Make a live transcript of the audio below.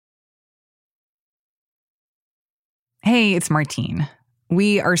Hey, it's Martine.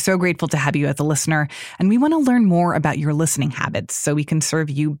 We are so grateful to have you as a listener, and we want to learn more about your listening habits so we can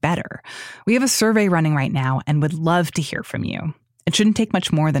serve you better. We have a survey running right now and would love to hear from you. It shouldn't take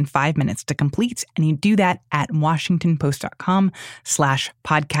much more than 5 minutes to complete, and you do that at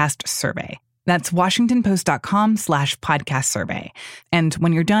washingtonpost.com/podcast survey. That's washingtonpost.com/podcast survey. And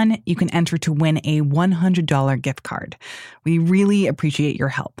when you're done, you can enter to win a $100 gift card. We really appreciate your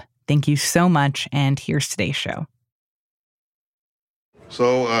help. Thank you so much, and here's today's show.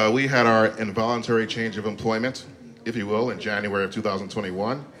 So we had our involuntary change of employment, if you will, in January of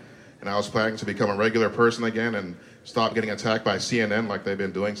 2021. And I was planning to become a regular person again and stop getting attacked by CNN like they've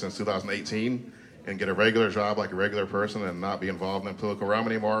been doing since 2018 and get a regular job like a regular person and not be involved in the political realm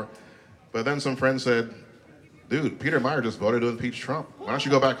anymore. But then some friends said, dude, Peter Meijer just voted to impeach Trump. Why don't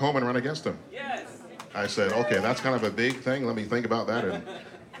you go back home and run against him? Yes. I said, okay, that's kind of a big thing. Let me think about that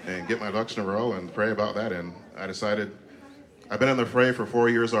and get my ducks in a row and pray about that. And I decided, I've been in the fray for 4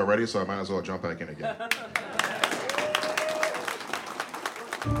 years already, so I might as well jump back in again.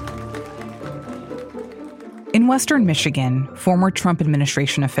 In Western Michigan, former Trump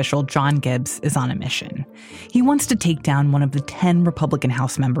administration official John Gibbs is on a mission. He wants to take down one of the 10 Republican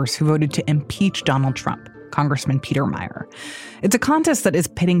House members who voted to impeach Donald Trump, Congressman Peter Meijer. It's a contest that is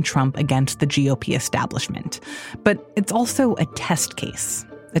pitting Trump against the GOP establishment, but it's also a test case.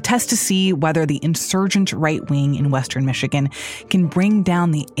 A test to see whether the insurgent right wing in Western Michigan can bring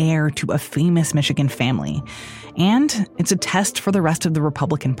down the heir to a famous Michigan family. And it's a test for the rest of the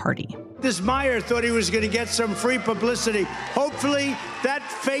Republican Party. This Meijer thought he was going to get some free publicity. Hopefully, that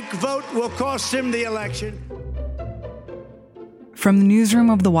fake vote will cost him the election. From the newsroom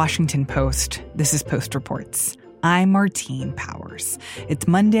of The Washington Post, this is Post Reports. I'm Martine Powers. It's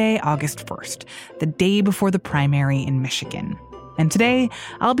Monday, August 1st, the day before the primary in Michigan. And today,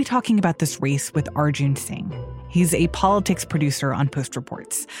 I'll be talking about this race with Arjun Singh. He's a politics producer on Post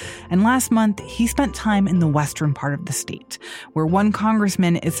Reports. And last month, he spent time in the western part of the state, where one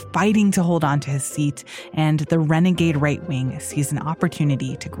congressman is fighting to hold on to his seat, and the renegade right wing sees an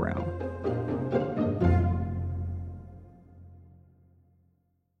opportunity to grow.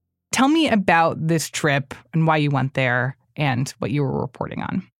 Tell me about this trip and why you went there and what you were reporting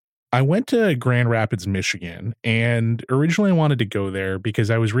on. I went to Grand Rapids, Michigan, and originally wanted to go there because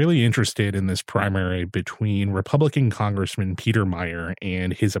I was really interested in this primary between Republican Congressman Peter Meijer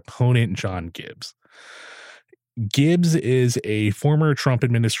and his opponent, John Gibbs. Gibbs is a former Trump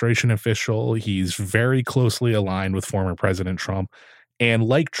administration official. He's very closely aligned with former President Trump. And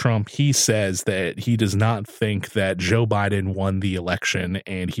like Trump, he says that he does not think that Joe Biden won the election,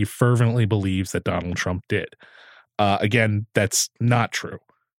 and he fervently believes that Donald Trump did. Again, that's not true.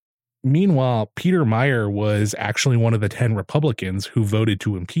 Meanwhile, Peter Meijer was actually one of the 10 Republicans who voted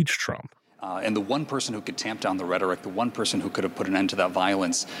to impeach Trump. And the one person who could tamp down the rhetoric, the one person who could have put an end to that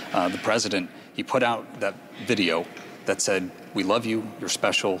violence, the president, he put out that video that said, "We love you, you're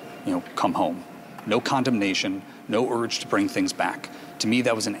special, come home." No condemnation, no urge to bring things back. To me,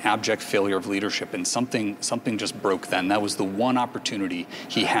 that was an abject failure of leadership, and something just broke then. That was the one opportunity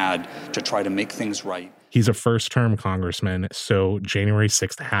he had to try to make things right. He's a first-term congressman, so January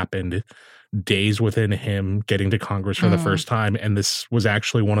 6th happened days within him getting to Congress for the first time, and this was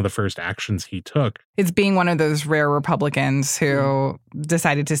actually one of the first actions he took. It's being one of those rare Republicans who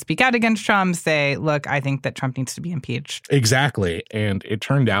decided to speak out against Trump, say, look, I think that Trump needs to be impeached. Exactly, and it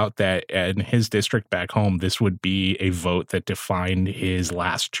turned out that in his district back home, this would be a vote that defined his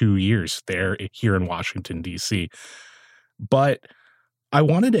last 2 years here in Washington, D.C. But I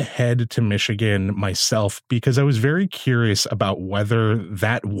wanted to head to Michigan myself because I was very curious about whether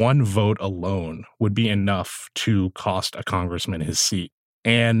that one vote alone would be enough to cost a congressman his seat.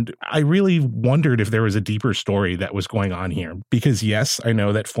 And I really wondered if there was a deeper story that was going on here. Because yes, I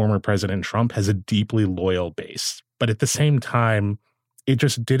know that former President Trump has a deeply loyal base. But at the same time, it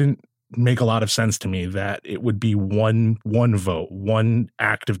just didn't make a lot of sense to me that it would be one vote, one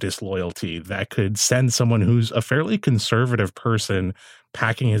act of disloyalty that could send someone who's a fairly conservative person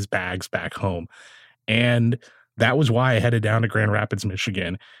packing his bags back home. And that was why I headed down to Grand Rapids,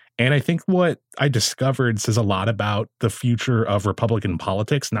 Michigan. And I think what I discovered says a lot about the future of Republican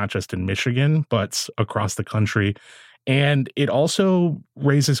politics, not just in Michigan, but across the country. And it also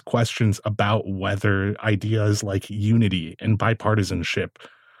raises questions about whether ideas like unity and bipartisanship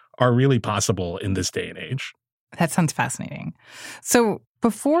are really possible in this day and age. That sounds fascinating. So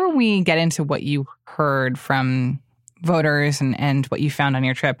before we get into what you heard from voters and what you found on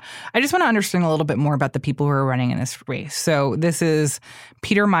your trip, I just want to understand a little bit more about the people who are running in this race. So this is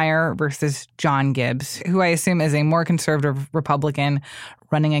Peter Meijer versus John Gibbs, who I assume is a more conservative Republican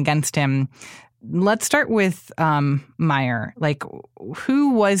running against him. Let's start with Meyer. Like,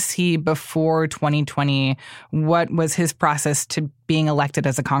 who was he before 2020? What was his process to being elected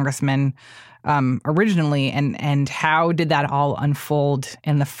as a congressman originally? And how did that all unfold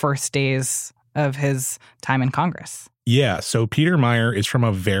in the first days of his time in Congress? Yeah, so Peter Meyer is from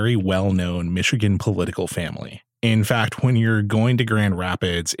a very well-known Michigan political family. In fact, when you're going to Grand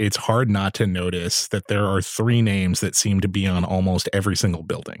Rapids, it's hard not to notice that there are three names that seem to be on almost every single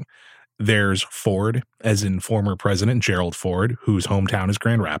building. There's Ford, as in former President Gerald Ford, whose hometown is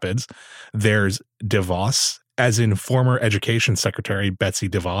Grand Rapids. There's DeVos, as in former Education Secretary Betsy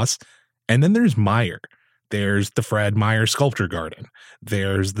DeVos. And then there's Meyer. There's the Fred Meyer Sculpture Garden.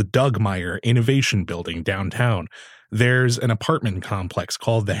 There's the Doug Meyer Innovation Building downtown. There's an apartment complex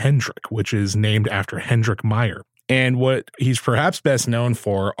called the Hendrick, which is named after Hendrick Meyer. And what he's perhaps best known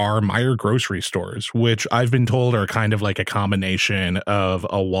for are Meyer grocery stores, which I've been told are kind of like a combination of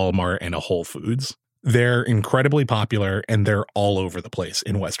a Walmart and a Whole Foods. They're incredibly popular, and they're all over the place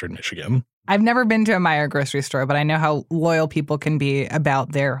in Western Michigan. I've never been to a Meyer grocery store, but I know how loyal people can be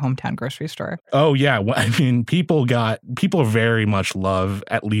about their hometown grocery store. Oh, yeah. Well, I mean, people very much love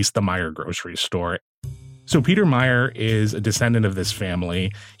at least the Meyer grocery store. So Peter Meyer is a descendant of this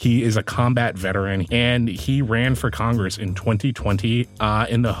family. He is a combat veteran, and he ran for Congress in 2020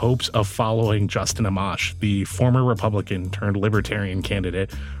 in the hopes of following Justin Amash, the former Republican turned Libertarian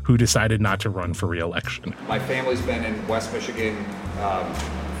candidate who decided not to run for re-election. My family's been in West Michigan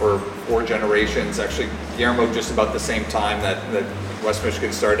for 4 generations. Actually, Guillermo, just about the same time that West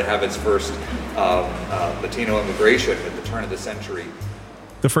Michigan started to have its first Latino immigration at the turn of the century.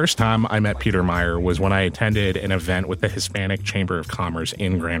 The first time I met Peter Meyer was when I attended an event with the Hispanic Chamber of Commerce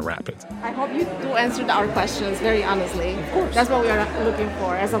in Grand Rapids. I hope you do answer our questions very honestly. Of course. That's what we are looking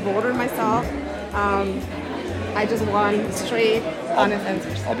for. As a voter myself, I just want straight, honest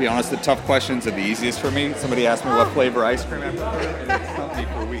answers. I'll be honest, the tough questions are the easiest for me. Somebody asked me what flavor ice cream I prefer, and it's stumped me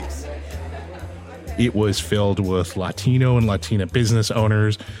for weeks. It was filled with Latino and Latina business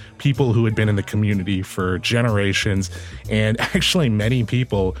owners, people who had been in the community for generations, and actually many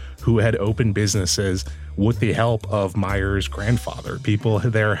people who had opened businesses with the help of Meyer's grandfather. People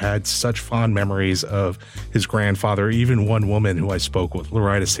there had such fond memories of his grandfather. Even one woman who I spoke with,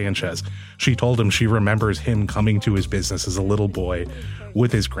 Loretta Sanchez, she told him she remembers him coming to his business as a little boy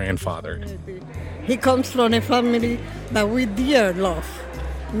with his grandfather. He comes from a family that we dear love.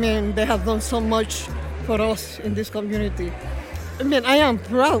 I mean, they have done so much for us in this community. I mean, I am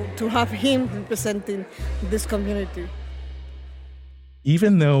proud to have him representing this community.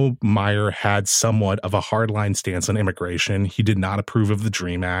 Even though Meyer had somewhat of a hardline stance on immigration, he did not approve of the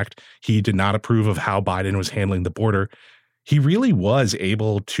DREAM Act. He did not approve of how Biden was handling the border. He really was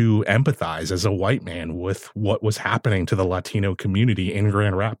able to empathize as a white man with what was happening to the Latino community in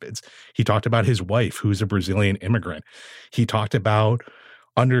Grand Rapids. He talked about his wife, who's a Brazilian immigrant. He talked about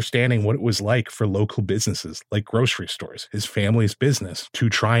understanding what it was like for local businesses like grocery stores, his family's business, to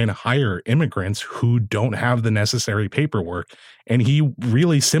try and hire immigrants who don't have the necessary paperwork. And he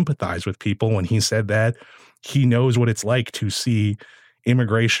really sympathized with people when he said that he knows what it's like to see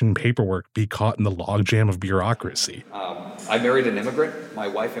immigration paperwork be caught in the logjam of bureaucracy. I married an immigrant. My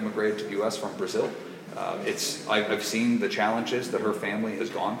wife immigrated to the U.S. from Brazil. I've seen the challenges that her family has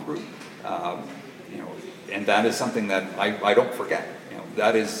gone through, and that is something that I don't forget.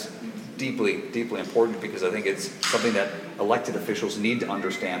 That is deeply, deeply important because I think it's something that elected officials need to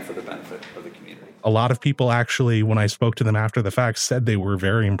understand for the benefit of the community. A lot of people actually, when I spoke to them after the fact, said they were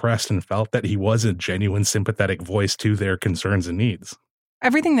very impressed and felt that he was a genuine sympathetic voice to their concerns and needs.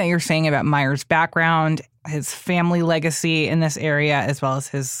 Everything that you're saying about Meyer's background, his family legacy in this area, as well as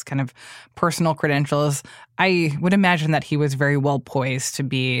his kind of personal credentials, I would imagine that he was very well poised to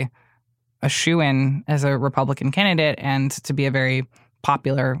be a shoo-in as a Republican candidate and to be a very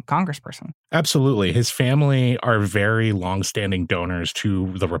popular congressperson. Absolutely. His family are very longstanding donors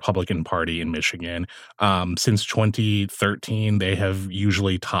to the Republican Party in Michigan. Since 2013, they have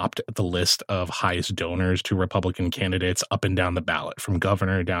usually topped the list of highest donors to Republican candidates up and down the ballot, from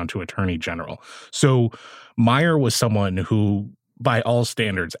governor down to attorney general. So Meyer was someone who, by all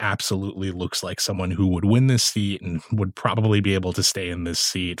standards, absolutely looks like someone who would win this seat and would probably be able to stay in this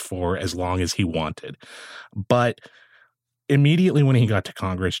seat for as long as he wanted. But immediately when he got to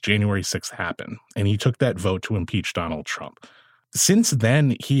Congress, January 6th happened, and he took that vote to impeach Donald Trump. Since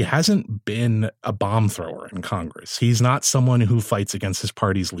then, he hasn't been a bomb thrower in Congress. He's not someone who fights against his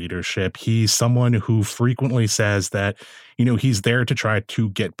party's leadership. He's someone who frequently says that, he's there to try to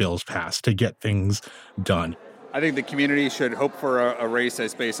get bills passed, to get things done. I think the community should hope for a race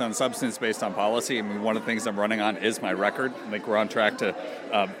that's based on substance, based on policy. I mean, one of the things I'm running on is my record. I think we're on track to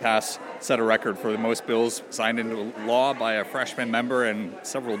set a record for the most bills signed into law by a freshman member in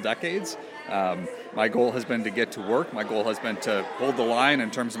several decades. My goal has been to get to work. My goal has been to hold the line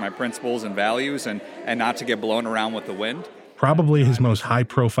in terms of my principles and values and not to get blown around with the wind. Probably his most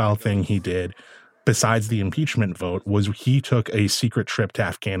high-profile thing he did, besides the impeachment vote, was he took a secret trip to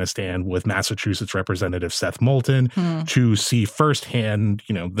Afghanistan with Massachusetts Representative Seth Moulton to see firsthand,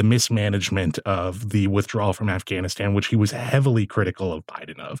 the mismanagement of the withdrawal from Afghanistan, which he was heavily critical of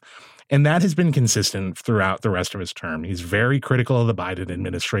Biden of. And that has been consistent throughout the rest of his term. He's very critical of the Biden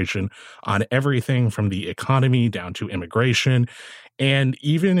administration on everything from the economy down to immigration. And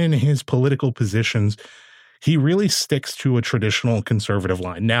even in his political positions, he really sticks to a traditional conservative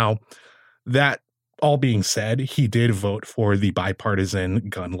line. Now, that all being said, he did vote for the bipartisan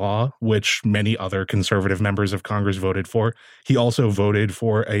gun law, which many other conservative members of Congress voted for. He also voted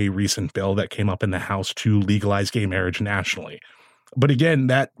for a recent bill that came up in the House to legalize gay marriage nationally. But again,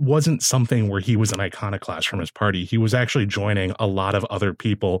 that wasn't something where he was an iconoclast from his party. He was actually joining a lot of other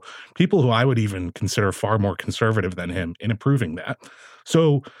people who I would even consider far more conservative than him, in approving that.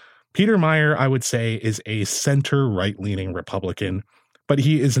 So Peter Meijer, I would say, is a center right-leaning Republican, but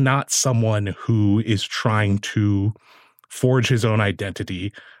he is not someone who is trying to forge his own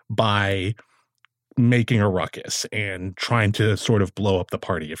identity by making a ruckus and trying to sort of blow up the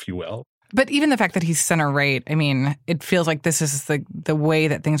party, if you will. But even the fact that he's center-right, I mean, it feels like this is the way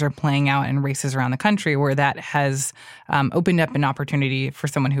that things are playing out in races around the country, where that has opened up an opportunity for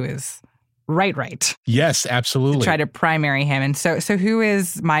someone who is right. Yes, absolutely. To try to primary him. And so who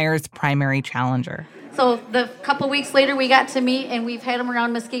is Meijer's primary challenger? So the couple weeks later, we got to meet, and we've had him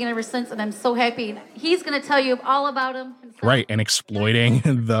around Muskegon ever since, and I'm so happy. He's going to tell you all about him himself. Right, and exploiting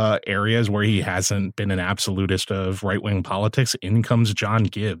the areas where he hasn't been an absolutist of right-wing politics. In comes John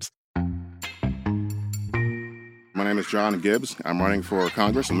Gibbs. My name is John Gibbs. I'm running for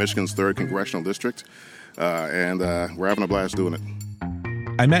Congress in Michigan's 3rd Congressional District, and we're having a blast doing it.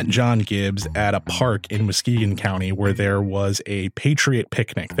 I met John Gibbs at a park in Muskegon County where there was a Patriot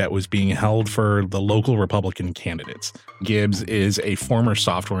picnic that was being held for the local Republican candidates. Gibbs is a former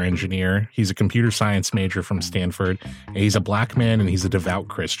software engineer. He's a computer science major from Stanford. He's a black man and he's a devout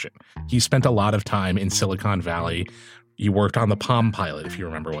Christian. He spent a lot of time in Silicon Valley. He worked on the Palm Pilot, if you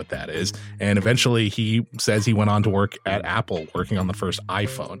remember what that is. And eventually he says he went on to work at Apple, working on the first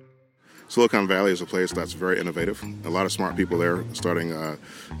iPhone. Silicon Valley is a place that's very innovative. A lot of smart people there starting a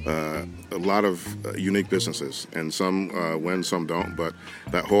lot of unique businesses. And some win, some don't. But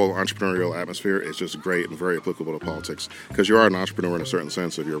that whole entrepreneurial atmosphere is just great and very applicable to politics. Because you are an entrepreneur in a certain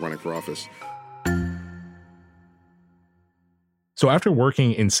sense if you're running for office. So after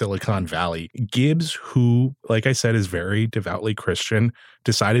working in Silicon Valley, Gibbs, who, like I said, is very devoutly Christian,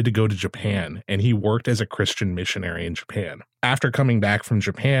 decided to go to Japan, and he worked as a Christian missionary in Japan. After coming back from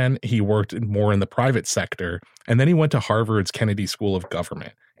Japan, he worked more in the private sector, and then he went to Harvard's Kennedy School of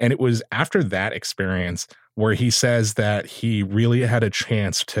Government. And it was after that experience where he says that he really had a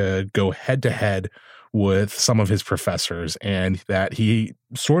chance to go head-to-head with some of his professors, and that he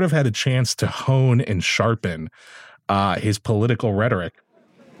sort of had a chance to hone and sharpen his political rhetoric.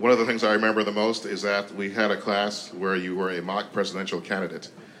 One of the things I remember the most is that we had a class where you were a mock presidential candidate,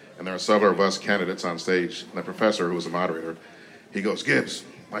 and there are several of us candidates on stage, and the professor, who was the moderator, he goes, "Gibbs,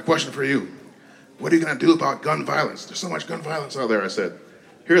 my question for you, what are you going to do about gun violence? There's so much gun violence out there." I said,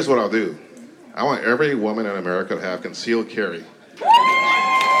 "Here's what I'll do. I want every woman in America to have concealed carry."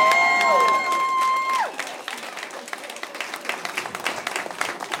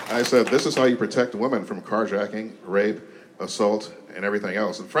 I said, "This is how you protect women from carjacking, rape, assault, and everything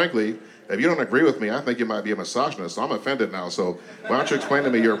else. And frankly, if you don't agree with me, I think you might be a misogynist, so I'm offended now. So why don't you explain to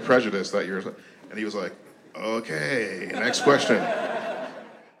me your prejudice that you're..." And he was like, "Okay, next question."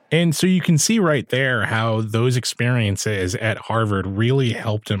 And so you can see right there how those experiences at Harvard really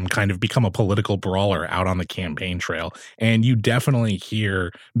helped him kind of become a political brawler out on the campaign trail. And you definitely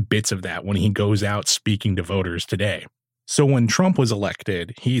hear bits of that when he goes out speaking to voters today. So when Trump was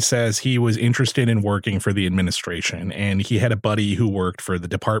elected, he says he was interested in working for the administration, and he had a buddy who worked for the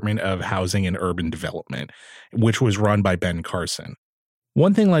Department of Housing and Urban Development, which was run by Ben Carson.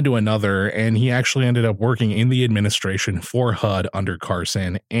 One thing led to another, and he actually ended up working in the administration for HUD under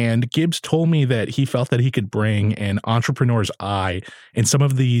Carson. And Gibbs told me that he felt that he could bring an entrepreneur's eye in some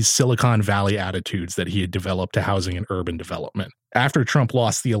of these Silicon Valley attitudes that he had developed to housing and urban development. After Trump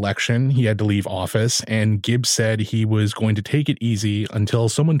lost the election, he had to leave office, and Gibbs said he was going to take it easy until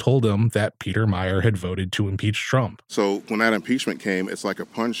someone told him that Peter Meijer had voted to impeach Trump. So when that impeachment came, it's like a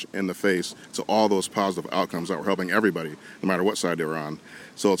punch in the face to all those positive outcomes that were helping everybody, no matter what side they were on.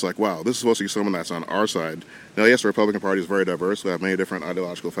 So it's like, wow, this is supposed to be someone that's on our side. Now, yes, the Republican Party is very diverse. We have many different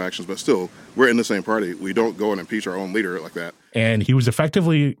ideological factions, but still, we're in the same party. We don't go and impeach our own leader like that. And he was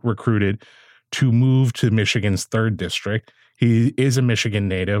effectively recruited to move to Michigan's 3rd district. He is a Michigan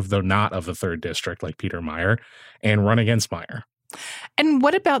native, though not of the 3rd district like Peter Meijer, and run against Meijer. And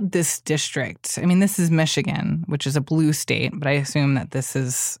what about this district? I mean, this is Michigan, which is a blue state, but I assume that this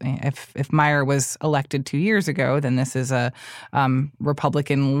is, if Meijer was elected 2 years ago, then this is a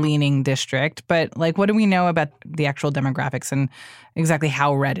Republican-leaning district. But, like, what do we know about the actual demographics and exactly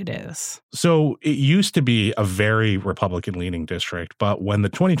how red it is? So it used to be a very Republican-leaning district, but when the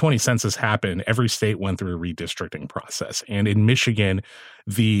 2020 census happened, every state went through a redistricting process. And in Michigan,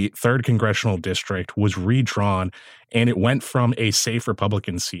 the 3rd congressional district was redrawn, and it went from a safe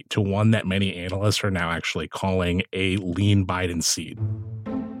Republican seat to one that many analysts are now actually calling a lean Biden seat.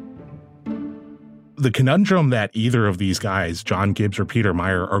 The conundrum that either of these guys, John Gibbs or Peter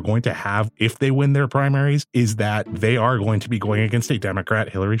Meijer, are going to have if they win their primaries is that they are going to be going against a Democrat,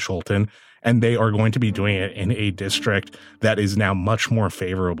 Hillary Scholten, and they are going to be doing it in a district that is now much more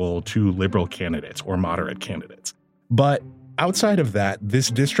favorable to liberal candidates or moderate candidates. But outside of that, this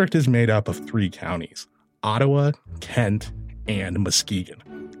district is made up of 3 counties: Ottawa, Kent, and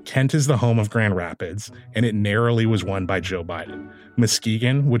Muskegon. Kent is the home of Grand Rapids, and it narrowly was won by Joe Biden.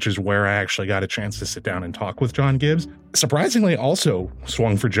 Muskegon, which is where I actually got a chance to sit down and talk with John Gibbs, surprisingly also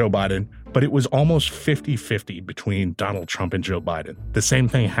swung for Joe Biden, but it was almost 50-50 between Donald Trump and Joe Biden. The same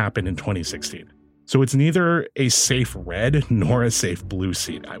thing happened in 2016. So it's neither a safe red nor a safe blue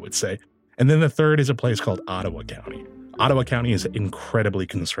seat, I would say. And then the third is a place called Ottawa County. Ottawa County is incredibly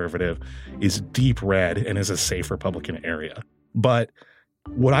conservative, is deep red, and is a safe Republican area. But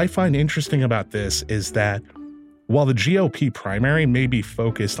what I find interesting about this is that while the GOP primary may be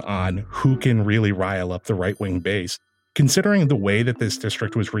focused on who can really rile up the right-wing base, considering the way that this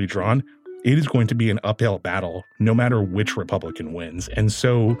district was redrawn, it is going to be an uphill battle no matter which Republican wins. And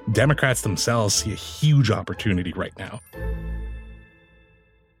so Democrats themselves see a huge opportunity right now.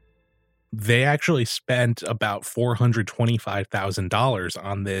 They actually spent about $425,000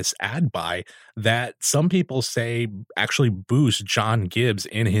 on this ad buy that some people say actually boosts John Gibbs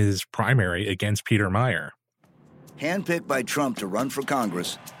in his primary against Peter Meijer. Handpicked by Trump to run for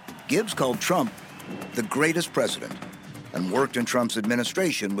Congress, Gibbs called Trump the greatest president and worked in Trump's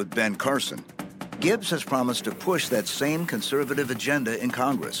administration with Ben Carson. Gibbs has promised to push that same conservative agenda in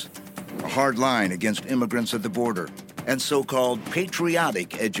Congress. A hard line against immigrants at the border and so-called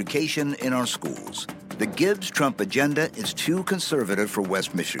patriotic education in our schools. The Gibbs-Trump agenda is too conservative for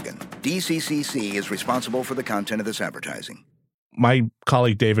West Michigan. DCCC is responsible for the content of this advertising. My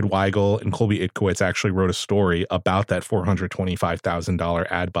colleague David Weigel and Colby Itkowitz actually wrote a story about that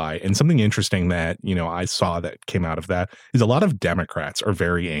 $425,000 ad buy. And something interesting that, I saw that came out of that is a lot of Democrats are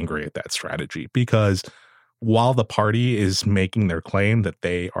very angry at that strategy because while the party is making their claim that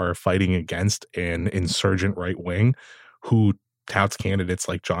they are fighting against an insurgent right wing who touts candidates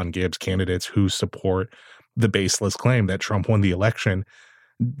like John Gibbs, candidates who support the baseless claim that Trump won the election,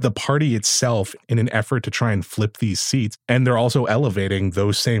 the party itself, in an effort to try and flip these seats, and they're also elevating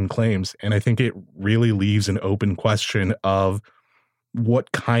those same claims. And I think it really leaves an open question of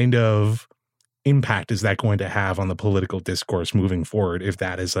what kind of impact is that going to have on the political discourse moving forward if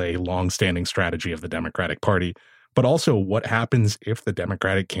that is a longstanding strategy of the Democratic Party, but also what happens if the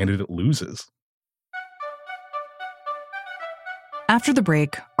Democratic candidate loses. After the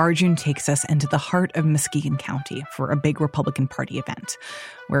break, Arjun takes us into the heart of Muskegon County for a big Republican Party event,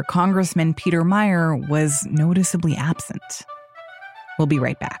 where Congressman Peter Meijer was noticeably absent. We'll be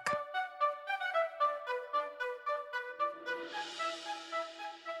right back.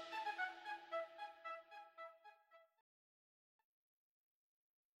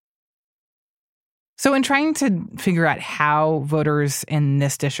 So in trying to figure out how voters in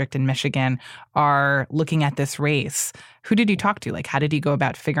this district in Michigan are looking at this race, who did you talk to? How did you go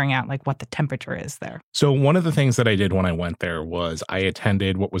about figuring out what the temperature is there? So one of the things that I did when I went there was I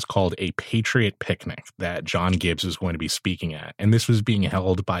attended what was called a Patriot Picnic that John Gibbs was going to be speaking at. And this was being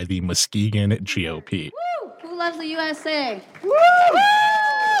held by the Muskegon GOP. Woo! Who loves the USA? Woo! Woo!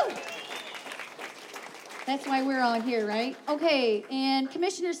 That's why we're all here, right? Okay, and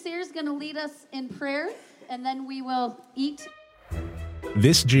Commissioner Sears is going to lead us in prayer, and then we will eat.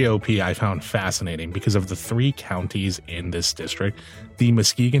 This GOP I found fascinating because of the 3 counties in this district. The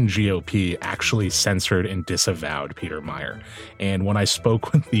Muskegon GOP actually censored and disavowed Peter Meijer. And when I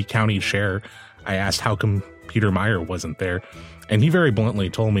spoke with the county chair, I asked how come Peter Meijer wasn't there. And he very bluntly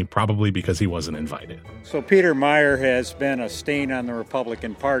told me probably because he wasn't invited. So Peter Meijer has been a stain on the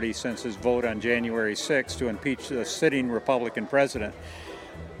Republican Party since his vote on January 6th to impeach the sitting Republican president.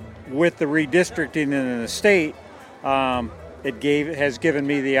 With the redistricting in the state, has given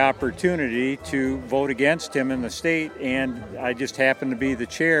me the opportunity to vote against him in the state, and I just happen to be the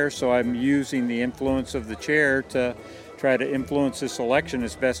chair, so I'm using the influence of the chair to try to influence this election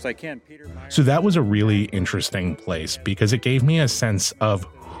as best I can. So that was a really interesting place because it gave me a sense of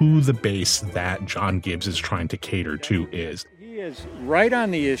who the base that John Gibbs is trying to cater to is. He is right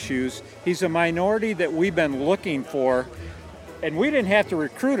on the issues. He's a minority that we've been looking for, and we didn't have to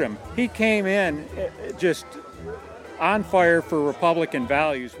recruit him. He came in just on fire for Republican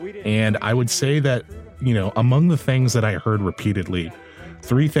values. And I would say that, among the things that I heard repeatedly,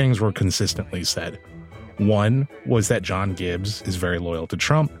 3 things were consistently said. One was that John Gibbs is very loyal to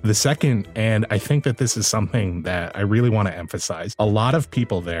Trump. The second, and I think that this is something that I really want to emphasize, a lot of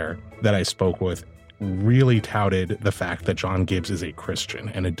people there that I spoke with really touted the fact that John Gibbs is a Christian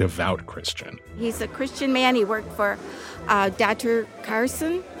and a devout Christian. He's a Christian man. He worked for Dr.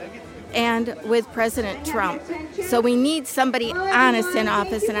 Carson and with President Trump. So we need somebody honest in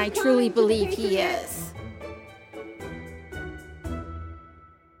office, and I truly believe he is.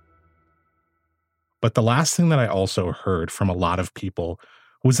 But the last thing that I also heard from a lot of people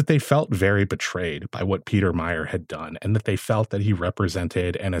was that they felt very betrayed by what Peter Meijer had done, and that they felt that he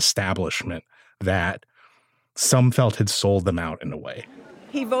represented an establishment that some felt had sold them out in a way.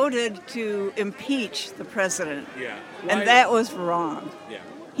 He voted to impeach the president, and that was wrong.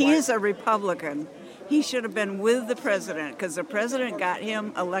 He is a Republican. He should have been with the president because the president got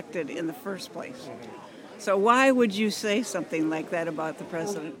him elected in the first place. So why would you say something like that about the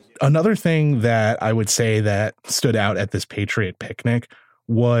president? Another thing that I would say that stood out at this Patriot picnic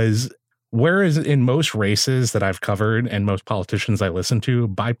was, whereas in most races that I've covered and most politicians I listen to,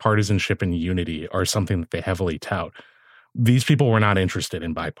 bipartisanship and unity are something that they heavily tout. These people were not interested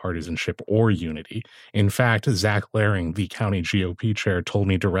in bipartisanship or unity. In fact, Zach Laring, the county GOP chair, told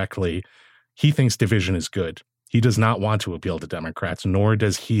me directly he thinks division is good. He does not want to appeal to Democrats, nor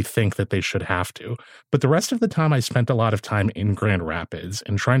does he think that they should have to. But the rest of the time, I spent a lot of time in Grand Rapids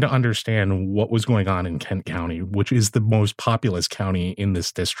and trying to understand what was going on in Kent County, which is the most populous county in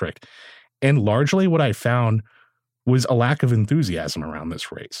this district. And largely what I found was a lack of enthusiasm around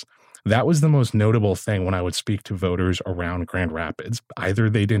this race. That was the most notable thing when I would speak to voters around Grand Rapids.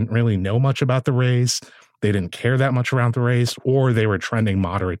 Either they didn't really know much about the race, they didn't care that much around the race, or they were trending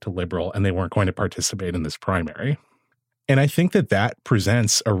moderate to liberal and they weren't going to participate in this primary. And I think that that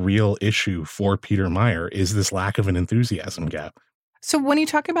presents a real issue for Peter Meijer, is this lack of an enthusiasm gap. So when you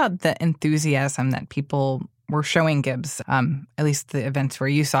talk about the enthusiasm that people were showing Gibbs, at least the events where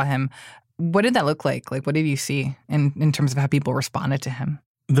you saw him, what did that look like? Like, what did you see in terms of how people responded to him?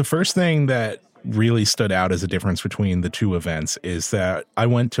 The first thing that really stood out as a difference between the two events is that I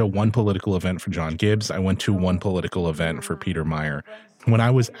went to one political event for John Gibbs. I went to one political event for Peter Meijer. When I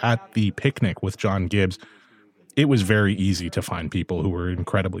was at the picnic with John Gibbs, it was very easy to find people who were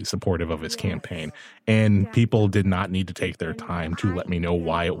incredibly supportive of his campaign. And people did not need to take their time to let me know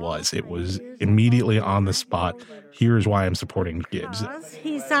why it was. It was immediately on the spot. Here's why I'm supporting Gibbs.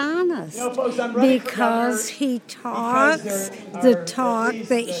 He's honest because he talks the talk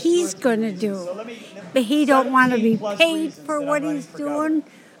that he's going to do. But he don't want to be paid for what he's doing.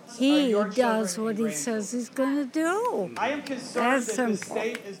 He does what he says he's going to do. That's simple.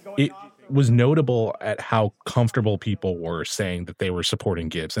 It was notable at how comfortable people were saying that they were supporting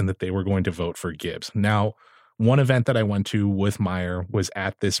Gibbs and that they were going to vote for Gibbs. Now, one event that I went to with Meijer was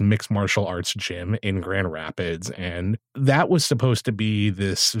at this mixed martial arts gym in Grand Rapids, and that was supposed to be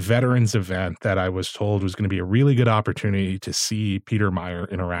this veterans event that I was told was going to be a really good opportunity to see Peter Meijer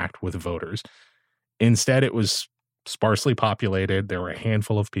interact with voters. Instead, it was sparsely populated. There were a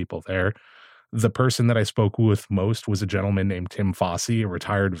handful of people there. The person that I spoke with most was a gentleman named Tim Fossey, a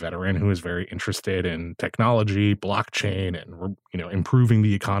retired veteran who is very interested in technology, blockchain, and improving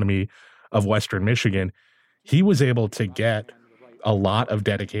the economy of Western Michigan. He was able to get a lot of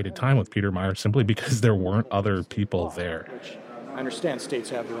dedicated time with Peter Meijer simply because there weren't other people there. I understand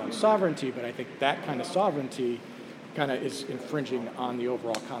states have their own sovereignty, but I think that kind of sovereignty kind of is infringing on the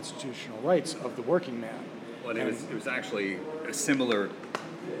overall constitutional rights of the working man. Well, it was actually a similar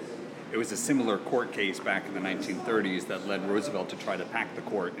It was a similar court case back in the 1930s that led Roosevelt to try to pack the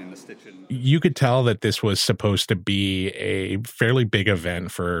court in the Stitchin. You could tell that this was supposed to be a fairly big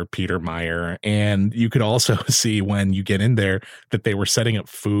event for Peter Meyer. And you could also see when you get in there that they were setting up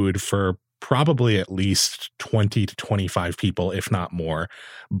food for probably at least 20 to 25 people, if not more.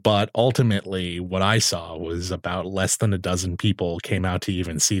 But ultimately, what I saw was about less than a dozen people came out to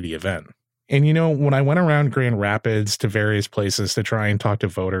even see the event. And, you know, when I went around Grand Rapids to various places to try and talk to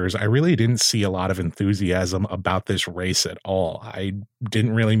voters, I really didn't see a lot of enthusiasm about this race at all. I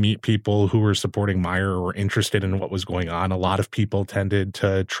didn't really meet people who were supporting Meyer or were interested in what was going on. A lot of people tended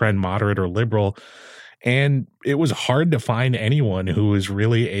to trend moderate or liberal. And it was hard to find anyone who was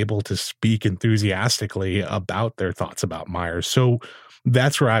really able to speak enthusiastically about their thoughts about Meyer. So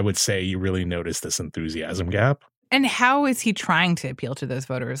that's where I would say you really notice this enthusiasm gap. And how is he trying to appeal to those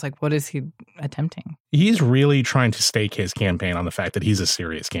voters? Like, what is he attempting? He's really trying to stake his campaign on the fact that he's a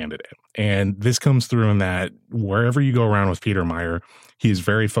serious candidate. And this comes through in that wherever you go around with Peter Meyer, he's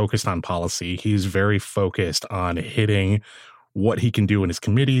very focused on policy. He's very focused on hitting what he can do in his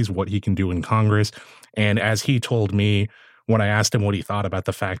committees, what he can do in Congress. And as he told me when I asked him what he thought about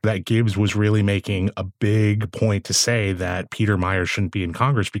the fact that Gibbs was really making a big point to say that Peter Meyer shouldn't be in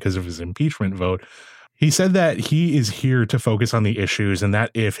Congress because of his impeachment vote, he said that he is here to focus on the issues and that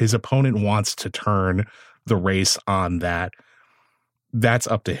if his opponent wants to turn the race on that, that's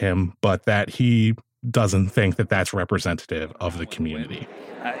up to him, but that he doesn't think that that's representative of the community.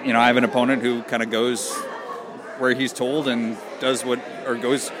 You know, I have an opponent who kind of goes where he's told and does what, or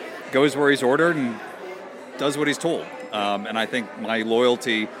goes where he's ordered and does what he's told. And I think my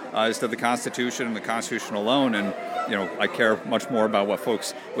loyalty is to the Constitution and the Constitution alone. And, you know, I care much more about what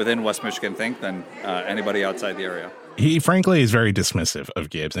folks within West Michigan think than anybody outside the area. He, frankly, is very dismissive of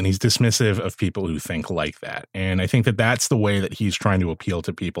Gibbs, and he's dismissive of people who think like that. And I think that that's the way that he's trying to appeal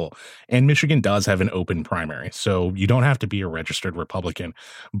to people. And Michigan does have an open primary, so you don't have to be a registered Republican.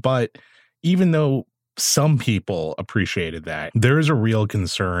 But even though some people appreciated that, there is a real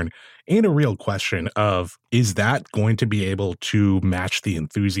concern and a real question of, is that going to be able to match the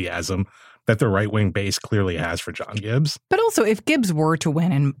enthusiasm that the right-wing base clearly has for John Gibbs? But also, if Gibbs were to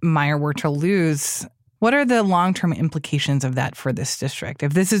win and Meyer were to lose, what are the long-term implications of that for this district?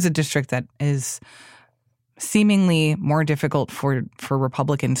 If this is a district that is seemingly more difficult for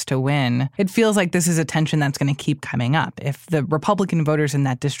Republicans to win, it feels like this is a tension that's going to keep coming up. If the Republican voters in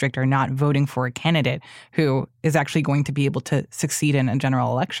that district are not voting for a candidate who is actually going to be able to succeed in a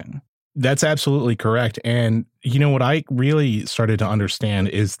general election. That's absolutely correct. And, you know, what I really started to understand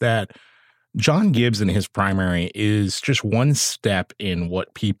is that John Gibbs in his primary is just one step in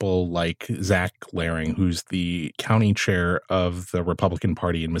what people like Zach Laring, who's the county chair of the Republican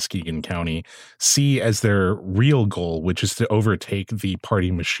Party in Muskegon County, see as their real goal, which is to overtake the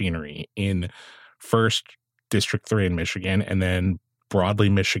party machinery in first District 3 in Michigan and then broadly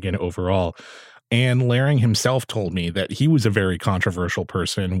Michigan overall. And Laring himself told me that he was a very controversial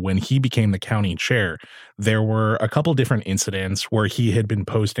person when he became the county chair. There were a couple different incidents where he had been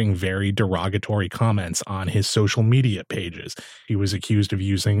posting very derogatory comments on his social media pages. He was accused of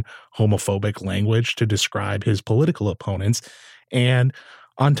using homophobic language to describe his political opponents. And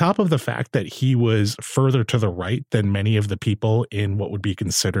on top of the fact that he was further to the right than many of the people in what would be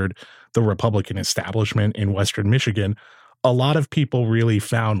considered the Republican establishment in Western Michigan, a lot of people really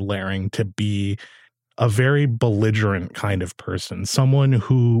found Laring to be a very belligerent kind of person, someone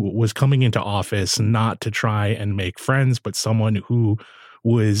who was coming into office not to try and make friends, but someone who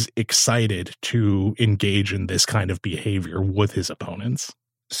was excited to engage in this kind of behavior with his opponents.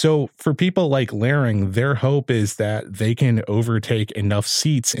 So for people like Laring, their hope is that they can overtake enough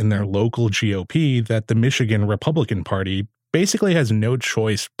seats in their local GOP that the Michigan Republican Party basically has no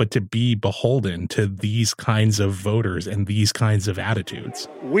choice but to be beholden to these kinds of voters and these kinds of attitudes.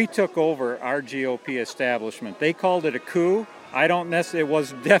 We took over our GOP establishment. They called it a coup. It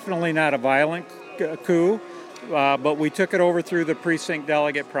was definitely not a violent coup, but we took it over through the precinct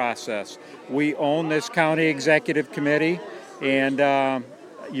delegate process. We own this county executive committee, and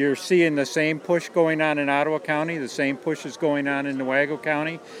you're seeing the same push going on in Ottawa County, the same push is going on in Newaygo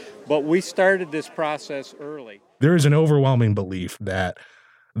County, but we started this process early. There is an overwhelming belief that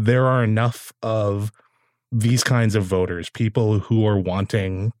there are enough of these kinds of voters, people who are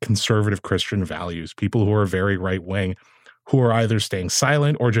wanting conservative Christian values, people who are very right-wing, who are either staying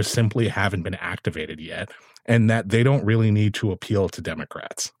silent or just simply haven't been activated yet, and that they don't really need to appeal to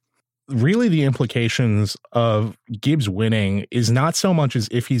Democrats. Really, the implications of Gibbs winning is not so much as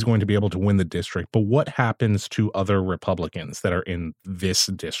if he's going to be able to win the district, but what happens to other Republicans that are in this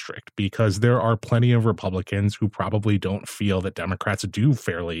district, because there are plenty of Republicans who probably don't feel that Democrats do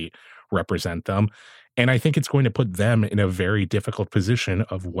fairly represent them. And I think it's going to put them in a very difficult position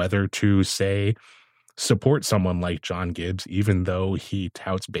of whether to, say, support someone like John Gibbs, even though he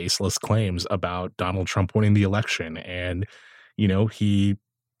touts baseless claims about Donald Trump winning the election. And, he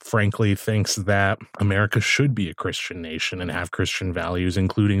frankly thinks that America should be a Christian nation and have Christian values,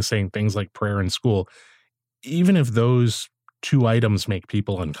 including saying things like prayer in school. Even if those two items make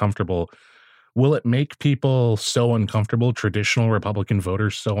people uncomfortable, will it make people so uncomfortable, traditional Republican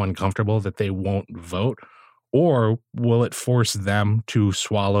voters so uncomfortable that they won't vote? Or will it force them to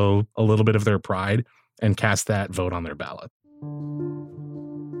swallow a little bit of their pride and cast that vote on their ballot?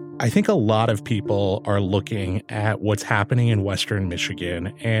 I think a lot of people are looking at what's happening in Western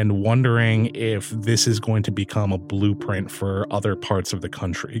Michigan and wondering if this is going to become a blueprint for other parts of the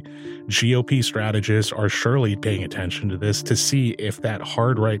country. GOP strategists are surely paying attention to this to see if that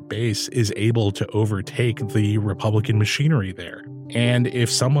hard right base is able to overtake the Republican machinery there. And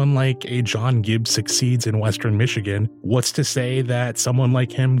if someone like a John Gibbs succeeds in Western Michigan, what's to say that someone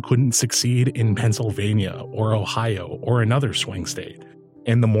like him couldn't succeed in Pennsylvania or Ohio or another swing state?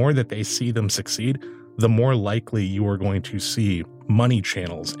 And the more that they see them succeed, the more likely you are going to see money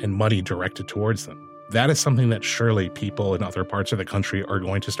channels and money directed towards them. That is something that surely people in other parts of the country are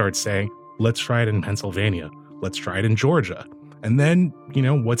going to start saying, let's try it in Pennsylvania, let's try it in Georgia. And then,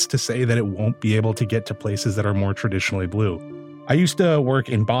 what's to say that it won't be able to get to places that are more traditionally blue? I used to work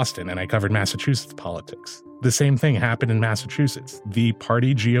in Boston and I covered Massachusetts politics. The same thing happened in Massachusetts. The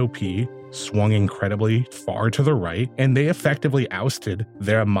party GOP swung incredibly far to the right, and they effectively ousted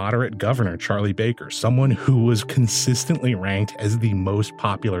their moderate governor, Charlie Baker, someone who was consistently ranked as the most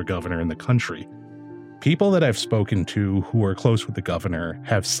popular governor in the country. People that I've spoken to who are close with the governor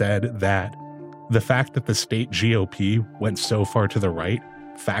have said that the fact that the state GOP went so far to the right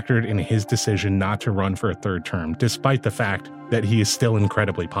factored in his decision not to run for a third term, despite the fact that he is still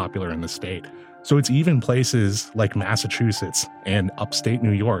incredibly popular in the state. So it's even places like Massachusetts and upstate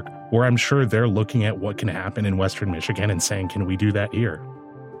New York where I'm sure they're looking at what can happen in Western Michigan and saying, can we do that here?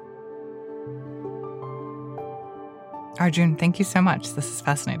 Arjun, thank you so much. This is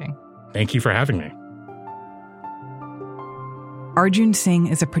fascinating. Thank you for having me. Arjun Singh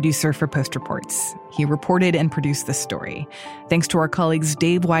is a producer for Post Reports. He reported and produced this story. Thanks to our colleagues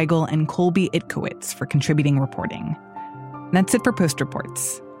Dave Weigel and Colby Itkowitz for contributing reporting. That's it for Post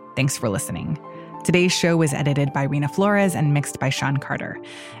Reports. Thanks for listening. Today's show was edited by Rena Flores and mixed by Sean Carter.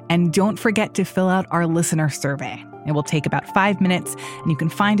 And don't forget to fill out our listener survey. It will take about 5 minutes, and you can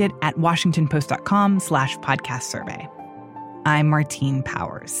find it at washingtonpost.com/podcast survey. I'm Martine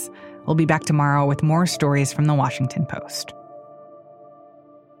Powers. We'll be back tomorrow with more stories from the Washington Post.